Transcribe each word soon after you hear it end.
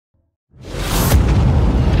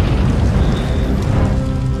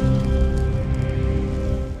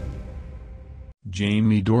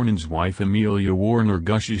Jamie Dornan's wife Amelia Warner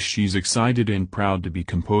gushes she's excited and proud to be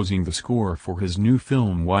composing the score for his new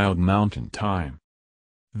film Wild Mountain Thyme.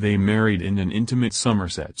 They married in an intimate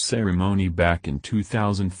Somerset ceremony back in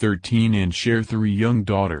 2013 and share 3 young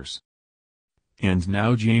daughters. And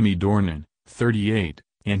now Jamie Dornan, 38,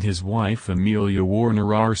 and his wife Amelia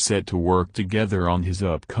Warner are set to work together on his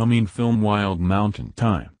upcoming film Wild Mountain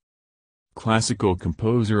Thyme. Classical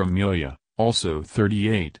composer Amelia, also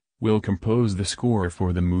 38, will compose the score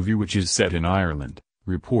for the movie, which is set in Ireland,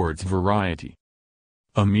 reports Variety.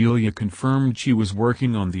 Amelia confirmed she was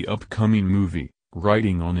working on the upcoming movie,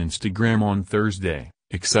 writing on Instagram on Thursday,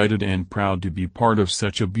 "Excited and proud to be part of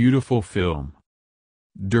such a beautiful film."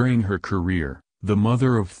 During her career, the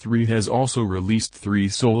mother of 3 has also released 3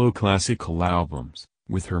 solo classical albums,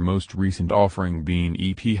 with her most recent offering being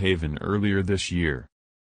EP Haven earlier this year.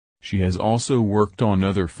 She has also worked on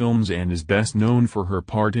other films and is best known for her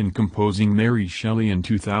part in composing Mary Shelley in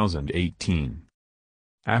 2018.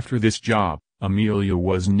 After this job, Amelia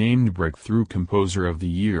was named Breakthrough Composer of the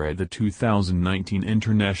Year at the 2019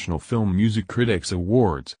 International Film Music Critics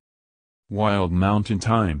Awards. Wild Mountain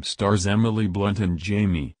Thyme stars Emily Blunt and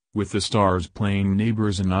Jamie, with the stars playing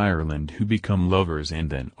neighbors in Ireland who become lovers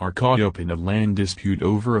and then are caught up in a land dispute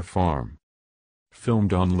over a farm.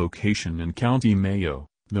 Filmed on location in County Mayo,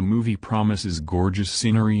 the movie promises gorgeous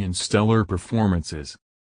scenery and stellar performances.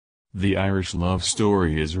 The Irish love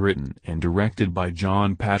story is written and directed by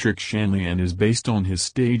John Patrick Shanley and is based on his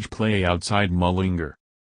stage play Outside Mullingar.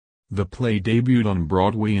 The play debuted on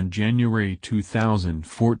Broadway in January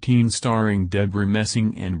 2014 starring Deborah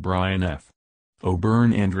Messing and Brian F.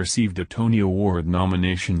 O'Byrne and received a Tony Award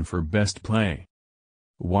nomination for Best Play.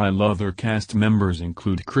 While other cast members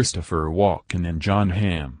include Christopher Walken and John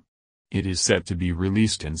Hamm. It is set to be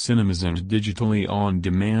released in cinemas and digitally on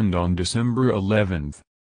demand on December 11.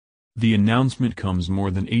 The announcement comes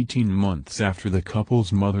more than 18 months after the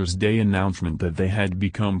couple's Mother's Day announcement that they had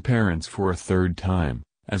become parents for a 3rd time,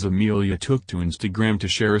 as Amelia took to Instagram to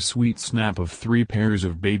share a sweet snap of 3 pairs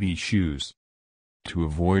of baby shoes. To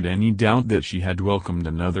avoid any doubt that she had welcomed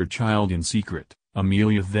another child in secret,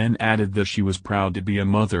 Amelia then added that she was proud to be a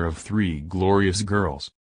mother of 3 glorious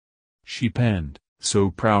girls. She penned,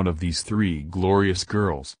 "So proud of these 3 glorious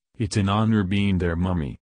girls, it's an honor being their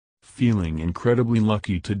mummy. Feeling incredibly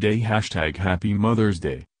lucky today. #Happy Mother's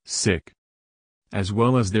Day, sick." As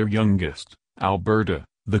well as their youngest, Alberta,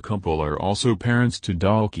 the couple are also parents to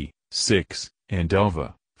Dalkey, 6, and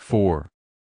Elva, 4.